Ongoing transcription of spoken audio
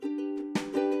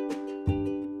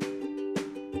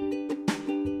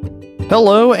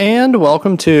Hello and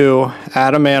welcome to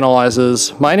Adam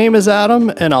Analyzes. My name is Adam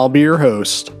and I'll be your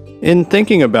host. In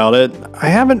thinking about it, I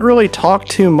haven't really talked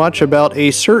too much about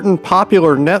a certain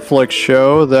popular Netflix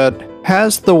show that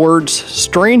has the words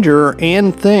Stranger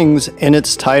and Things in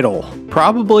its title.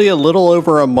 Probably a little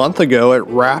over a month ago, it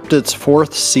wrapped its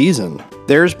 4th season.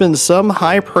 There's been some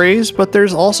high praise, but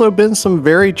there's also been some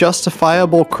very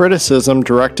justifiable criticism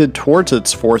directed towards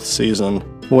its 4th season.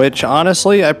 Which,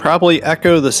 honestly, I probably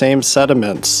echo the same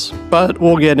sentiments, but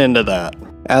we'll get into that,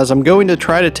 as I'm going to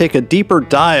try to take a deeper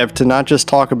dive to not just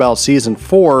talk about Season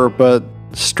 4, but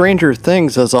Stranger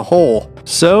Things as a whole.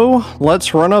 So,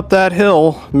 let's run up that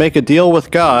hill, make a deal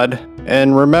with God,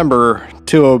 and remember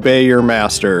to obey your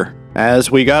master,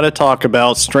 as we gotta talk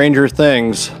about Stranger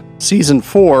Things, Season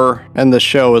 4, and the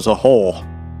show as a whole.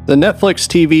 The Netflix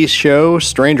TV show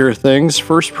Stranger Things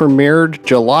first premiered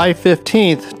July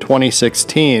 15th,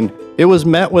 2016. It was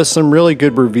met with some really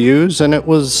good reviews, and it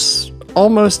was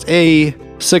almost a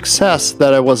success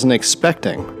that I wasn't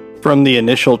expecting. From the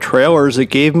initial trailers, it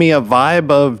gave me a vibe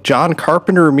of John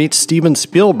Carpenter meets Steven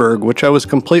Spielberg, which I was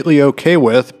completely okay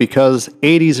with because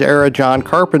 80s era John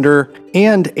Carpenter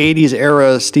and 80s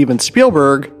era Steven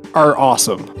Spielberg are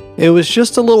awesome. It was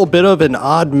just a little bit of an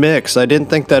odd mix. I didn't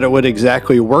think that it would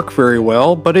exactly work very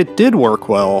well, but it did work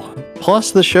well.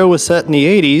 Plus, the show was set in the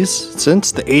 80s,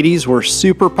 since the 80s were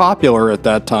super popular at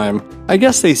that time. I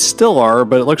guess they still are,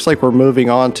 but it looks like we're moving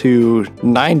on to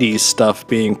 90s stuff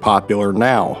being popular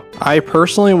now. I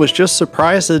personally was just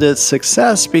surprised at its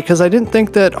success because I didn't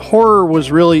think that horror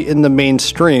was really in the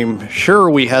mainstream.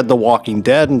 Sure, we had The Walking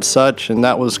Dead and such, and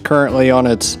that was currently on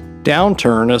its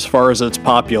downturn as far as its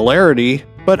popularity,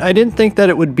 but I didn't think that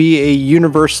it would be a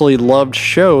universally loved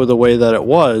show the way that it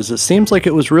was. It seems like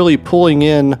it was really pulling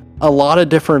in a lot of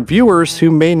different viewers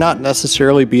who may not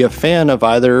necessarily be a fan of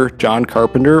either John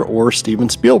Carpenter or Steven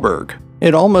Spielberg.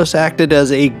 It almost acted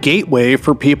as a gateway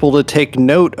for people to take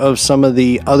note of some of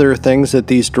the other things that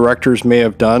these directors may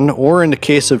have done, or in the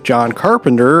case of John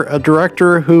Carpenter, a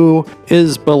director who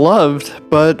is beloved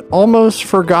but almost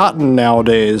forgotten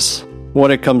nowadays. What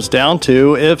it comes down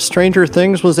to, if Stranger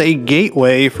Things was a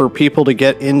gateway for people to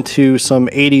get into some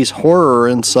 80s horror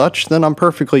and such, then I'm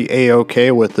perfectly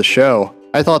a-okay with the show.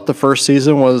 I thought the first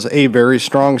season was a very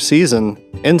strong season.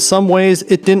 In some ways,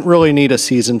 it didn't really need a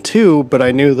season 2, but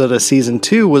I knew that a season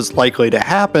 2 was likely to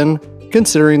happen,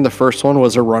 considering the first one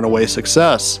was a runaway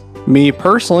success. Me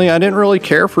personally, I didn't really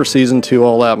care for season 2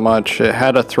 all that much. It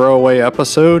had a throwaway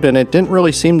episode and it didn't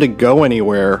really seem to go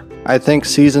anywhere. I think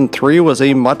season 3 was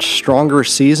a much stronger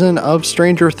season of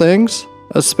Stranger Things,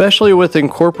 especially with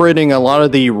incorporating a lot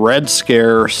of the Red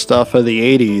Scare stuff of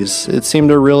the 80s. It seemed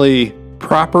to really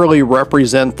properly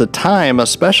represent the time,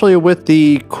 especially with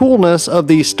the coolness of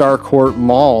the Starcourt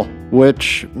Mall,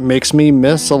 which makes me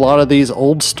miss a lot of these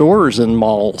old stores and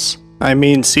malls. I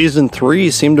mean, season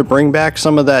 3 seemed to bring back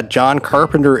some of that John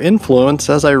Carpenter influence,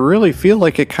 as I really feel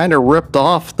like it kind of ripped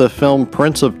off the film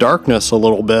Prince of Darkness a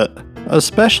little bit.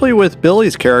 Especially with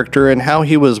Billy's character and how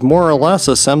he was more or less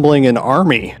assembling an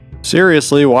army.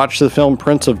 Seriously, watch the film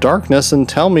Prince of Darkness and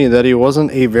tell me that he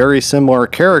wasn't a very similar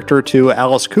character to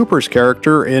Alice Cooper's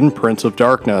character in Prince of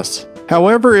Darkness.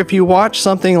 However, if you watch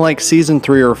something like season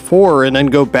 3 or 4 and then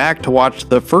go back to watch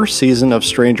the first season of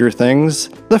Stranger Things,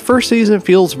 the first season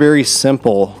feels very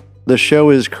simple. The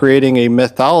show is creating a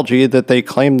mythology that they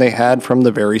claim they had from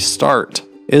the very start.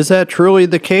 Is that truly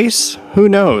the case? Who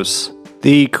knows?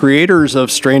 The creators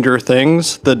of Stranger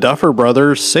Things, the Duffer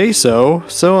Brothers, say so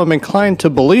I'm inclined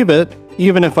to believe it,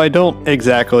 even if I don't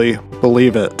exactly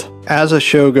believe it. As a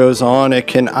show goes on, it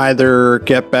can either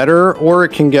get better or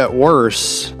it can get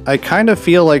worse. I kind of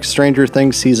feel like Stranger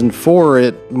Things Season 4,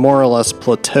 it more or less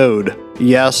plateaued.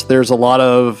 Yes, there's a lot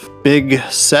of big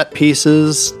set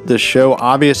pieces. The show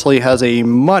obviously has a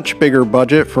much bigger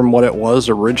budget from what it was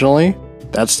originally.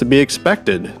 That's to be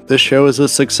expected. This show is a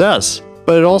success.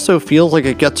 But it also feels like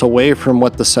it gets away from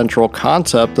what the central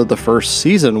concept of the first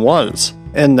season was.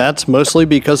 And that's mostly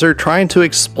because they're trying to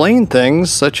explain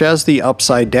things such as the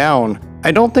Upside Down.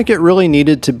 I don't think it really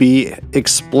needed to be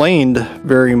explained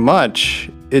very much.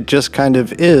 It just kind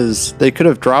of is. They could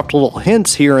have dropped little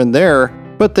hints here and there,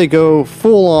 but they go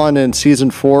full on in season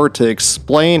 4 to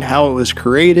explain how it was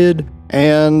created,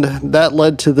 and that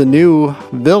led to the new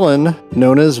villain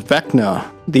known as Vecna.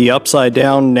 The Upside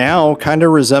Down now kind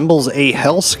of resembles a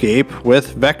hellscape,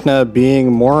 with Vecna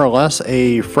being more or less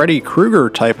a Freddy Krueger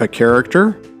type of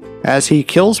character, as he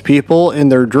kills people in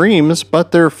their dreams,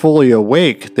 but they're fully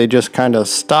awake. They just kind of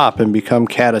stop and become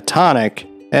catatonic,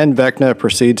 and Vecna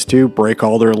proceeds to break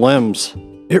all their limbs.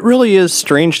 It really is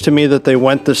strange to me that they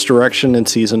went this direction in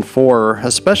Season 4,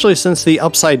 especially since the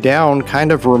Upside Down kind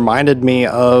of reminded me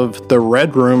of the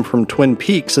Red Room from Twin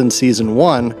Peaks in Season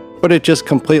 1, but it just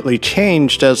completely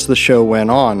changed as the show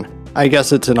went on. I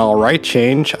guess it's an alright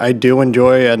change. I do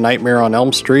enjoy A Nightmare on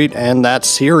Elm Street and that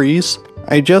series.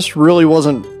 I just really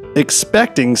wasn't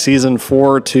expecting Season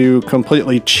 4 to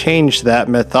completely change that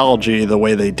mythology the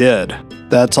way they did.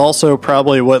 That's also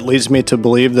probably what leads me to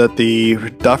believe that the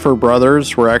Duffer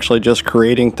Brothers were actually just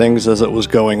creating things as it was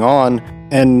going on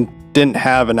and didn't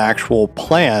have an actual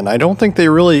plan. I don't think they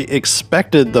really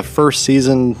expected the first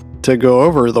season to go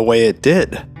over the way it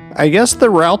did. I guess the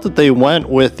route that they went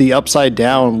with the Upside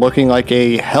Down looking like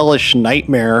a hellish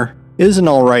nightmare is an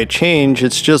alright change.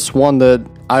 It's just one that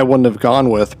I wouldn't have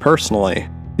gone with personally.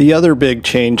 The other big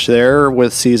change there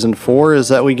with Season 4 is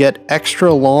that we get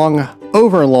extra long,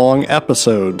 overlong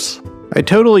episodes. I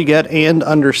totally get and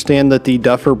understand that the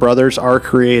Duffer Brothers are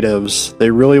creatives.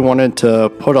 They really wanted to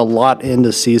put a lot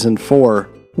into Season 4.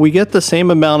 We get the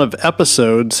same amount of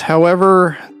episodes,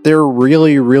 however, they're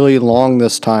really, really long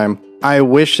this time. I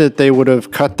wish that they would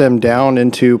have cut them down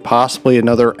into possibly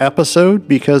another episode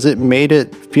because it made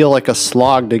it feel like a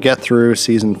slog to get through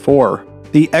Season 4.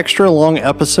 The extra long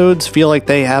episodes feel like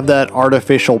they have that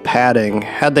artificial padding.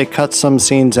 Had they cut some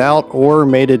scenes out or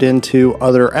made it into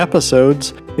other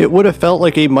episodes, it would have felt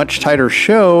like a much tighter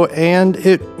show, and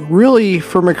it really,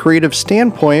 from a creative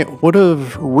standpoint, would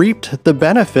have reaped the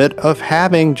benefit of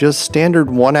having just standard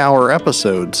 1-hour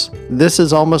episodes. This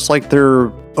is almost like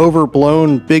their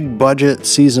overblown big budget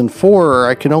Season 4.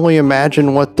 I can only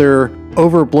imagine what their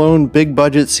overblown big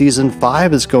budget Season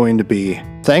 5 is going to be.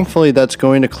 Thankfully, that's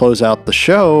going to close out the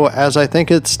show, as I think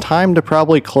it's time to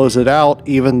probably close it out,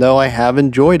 even though I have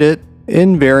enjoyed it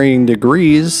in varying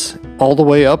degrees, all the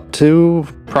way up to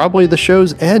probably the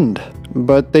show's end.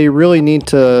 But they really need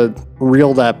to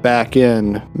reel that back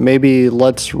in. Maybe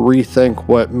let's rethink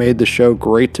what made the show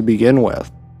great to begin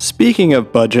with. Speaking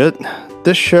of budget,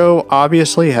 this show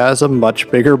obviously has a much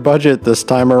bigger budget this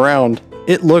time around.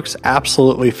 It looks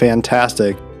absolutely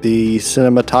fantastic. The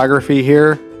cinematography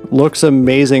here looks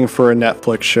amazing for a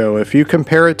Netflix show. If you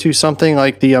compare it to something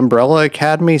like The Umbrella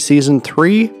Academy Season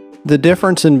 3, the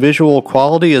difference in visual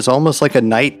quality is almost like a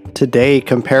night-to-day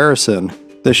comparison.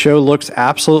 The show looks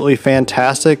absolutely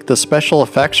fantastic, the special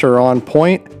effects are on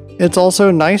point. It's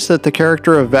also nice that the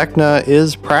character of Vecna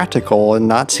is practical and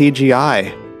not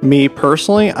CGI. Me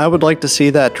personally, I would like to see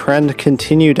that trend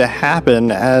continue to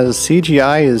happen, as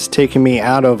CGI is taking me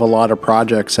out of a lot of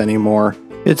projects anymore.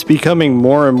 It's becoming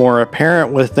more and more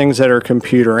apparent with things that are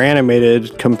computer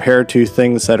animated compared to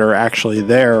things that are actually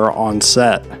there on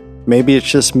set. Maybe it's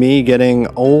just me getting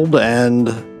old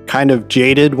and kind of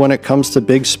jaded when it comes to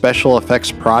big special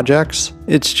effects projects.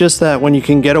 It's just that when you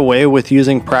can get away with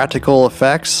using practical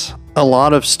effects, a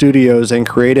lot of studios and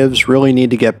creatives really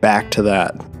need to get back to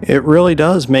that. It really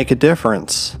does make a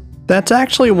difference. That's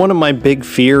actually one of my big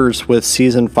fears with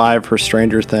Season 5 for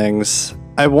Stranger Things.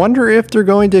 I wonder if they're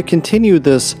going to continue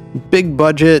this big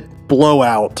budget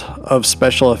blowout of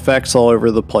special effects all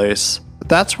over the place.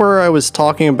 That's where I was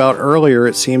talking about earlier.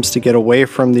 It seems to get away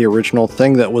from the original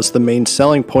thing that was the main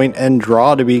selling point and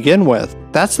draw to begin with.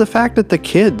 That's the fact that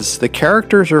the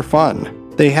characters are fun.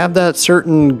 They have that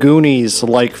certain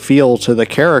Goonies-like feel to the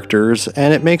characters,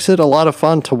 and it makes it a lot of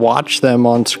fun to watch them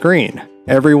on screen.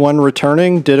 Everyone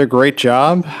returning did a great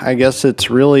job. I guess it's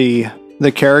really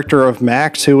the character of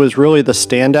Max who was really the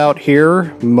standout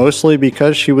here, mostly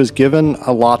because she was given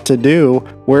a lot to do,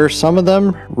 where some of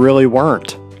them really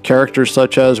weren't. Characters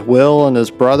such as Will and his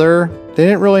brother, they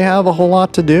didn't really have a whole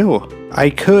lot to do.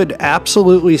 I could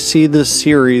absolutely see this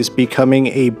series becoming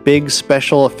a big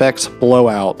special effects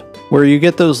blowout, where you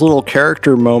get those little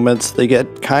character moments, they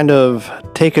get kind of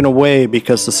taken away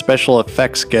because the special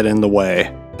effects get in the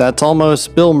way. That's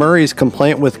almost Bill Murray's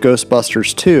complaint with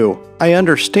Ghostbusters 2. I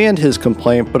understand his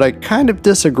complaint, but I kind of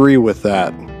disagree with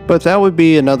that. But that would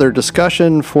be another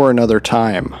discussion for another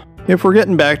time. If we're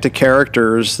getting back to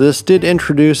characters, this did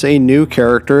introduce a new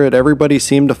character that everybody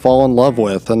seemed to fall in love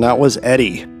with, and that was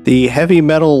Eddie, the heavy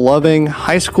metal loving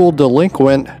high school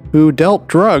delinquent who dealt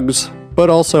drugs, but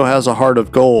also has a heart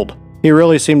of gold. He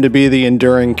really seemed to be the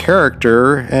enduring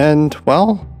character, and,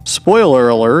 well, spoiler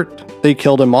alert, they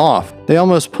killed him off. They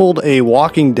almost pulled a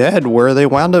Walking Dead where they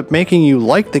wound up making you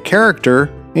like the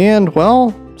character, and,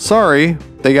 well, sorry,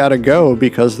 they gotta go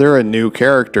because they're a new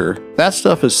character. That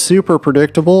stuff is super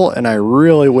predictable, and I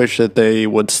really wish that they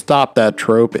would stop that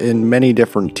trope in many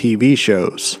different TV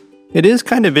shows. It is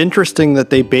kind of interesting that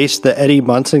they based the Eddie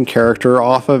Munson character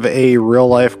off of a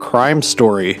real-life crime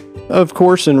story. Of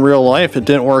course, in real life, it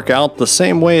didn't work out the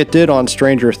same way it did on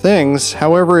Stranger Things.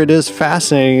 However, it is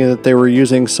fascinating that they were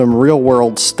using some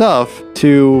real-world stuff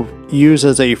to use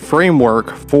as a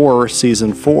framework for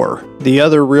Season 4. The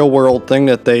other real-world thing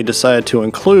that they decided to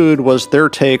include was their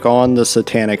take on the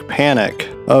Satanic Panic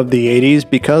of the 80s,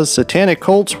 because satanic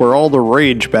cults were all the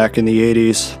rage back in the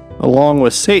 80s, along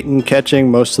with Satan catching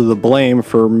most of the blame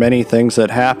for many things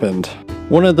that happened.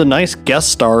 One of the nice guest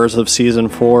stars of Season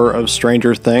 4 of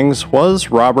Stranger Things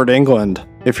was Robert Englund.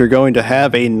 If you're going to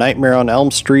have a Nightmare on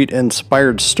Elm Street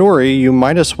inspired story, you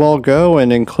might as well go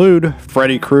and include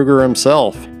Freddy Krueger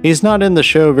himself. He's not in the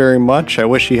show very much, I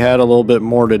wish he had a little bit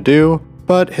more to do,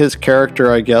 but his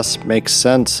character, I guess, makes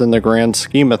sense in the grand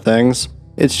scheme of things.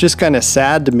 It's just kind of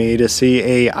sad to me to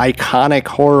see a iconic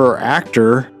horror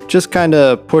actor just kind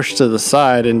of pushed to the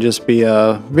side and just be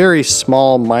a very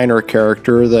small minor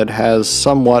character that has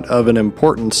somewhat of an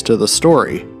importance to the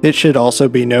story. It should also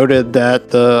be noted that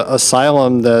the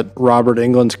asylum that Robert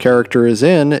Englund's character is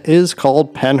in is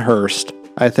called Pennhurst.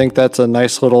 I think that's a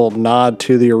nice little nod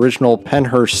to the original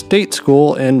Pennhurst State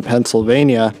School in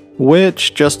Pennsylvania,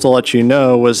 which, just to let you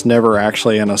know, was never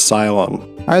actually an asylum.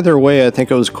 Either way, I think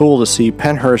it was cool to see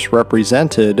Pennhurst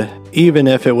represented, even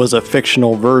if it was a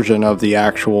fictional version of the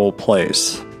actual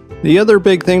place. The other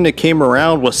big thing that came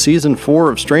around with Season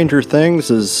 4 of Stranger Things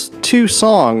is two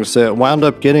songs that wound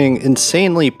up getting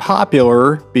insanely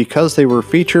popular because they were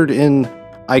featured in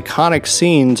iconic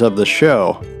scenes of the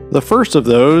show. The first of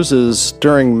those is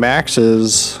during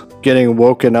Max's getting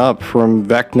woken up from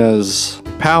Vecna's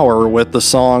power with the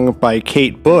song by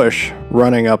Kate Bush,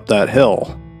 Running Up That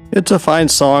Hill. It's a fine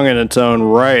song in its own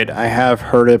right, I have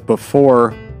heard it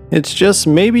before. It's just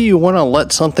maybe you want to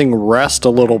let something rest a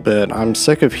little bit. I'm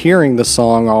sick of hearing the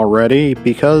song already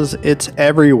because it's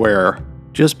everywhere.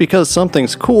 Just because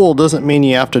something's cool doesn't mean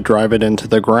you have to drive it into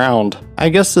the ground. I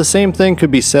guess the same thing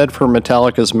could be said for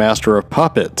Metallica's Master of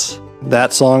Puppets.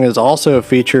 That song is also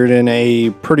featured in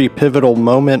a pretty pivotal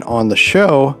moment on the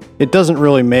show. It doesn't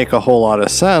really make a whole lot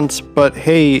of sense, but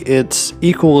hey, it's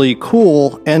equally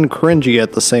cool and cringy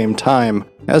at the same time.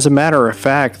 As a matter of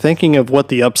fact, thinking of what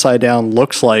the Upside Down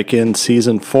looks like in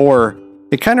Season 4,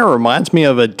 it kind of reminds me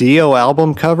of a Dio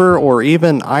album cover or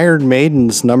even Iron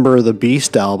Maiden's Number of the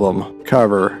Beast album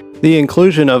cover. The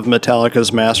inclusion of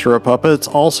Metallica's Master of Puppets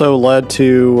also led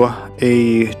to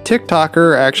a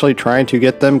TikToker actually trying to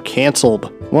get them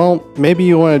canceled. Well, maybe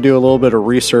you want to do a little bit of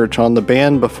research on the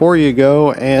band before you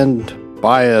go and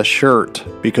buy a shirt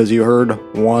because you heard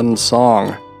one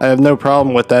song. I have no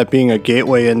problem with that being a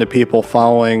gateway into people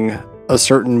following a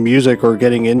certain music or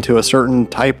getting into a certain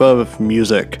type of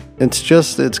music.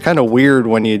 It's kind of weird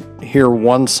when you hear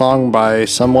one song by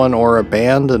someone or a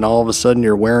band and all of a sudden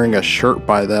you're wearing a shirt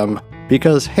by them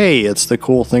because, hey, it's the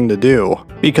cool thing to do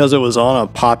because it was on a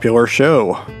popular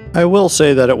show. I will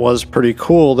say that it was pretty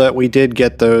cool that we did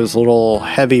get those little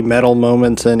heavy metal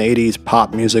moments and 80s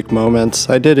pop music moments.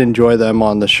 I did enjoy them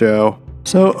on the show.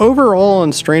 So overall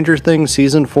in Stranger Things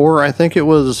Season 4, I think it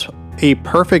was a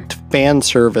perfect fan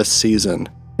service season.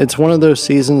 It's one of those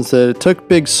seasons that took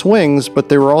big swings, but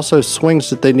they were also swings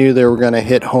that they knew they were going to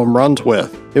hit home runs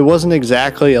with. It wasn't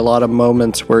exactly a lot of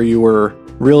moments where you were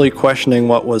really questioning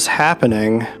what was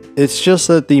happening. It's just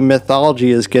that the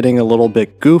mythology is getting a little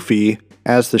bit goofy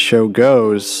as the show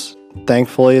goes.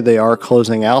 Thankfully, they are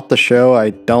closing out the show.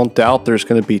 I don't doubt there's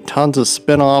going to be tons of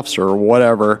spin-offs or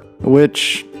whatever,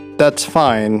 which that's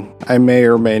fine. I may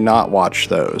or may not watch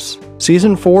those.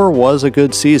 Season 4 was a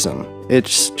good season.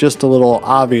 It's just a little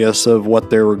obvious of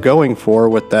what they were going for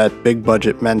with that big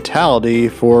budget mentality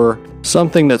for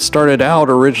something that started out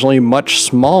originally much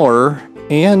smaller,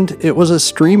 and it was a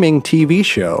streaming TV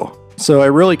show. So I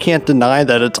really can't deny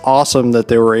that it's awesome that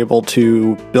they were able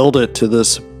to build it to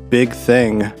this big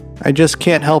thing. I just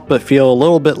can't help but feel a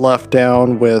little bit left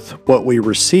down with what we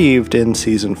received in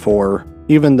Season 4.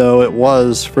 Even though it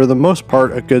was, for the most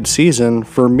part, a good season,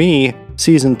 for me,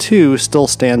 Season 2 still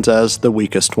stands as the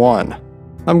weakest one.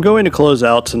 I'm going to close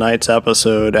out tonight's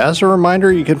episode. As a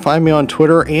reminder, you can find me on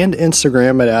Twitter and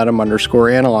Instagram at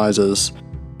Adam_analyzes.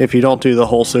 If you don't do the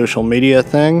whole social media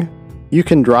thing, you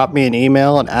can drop me an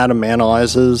email at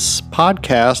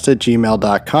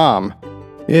adamanalyzespodcast@gmail.com.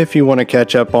 If you want to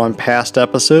catch up on past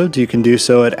episodes, you can do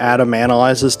so at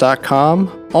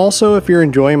adamanalyzes.com. Also, if you're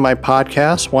enjoying my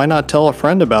podcast, why not tell a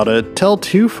friend about it? Tell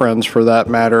 2 friends for that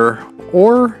matter.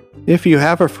 Or, if you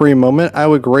have a free moment, I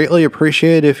would greatly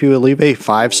appreciate if you would leave a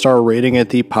 5-star rating at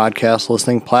the podcast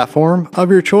listening platform of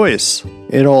your choice.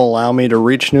 It'll allow me to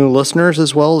reach new listeners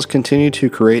as well as continue to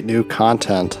create new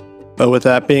content. But with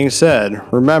that being said,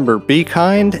 remember, be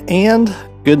kind and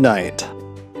good night.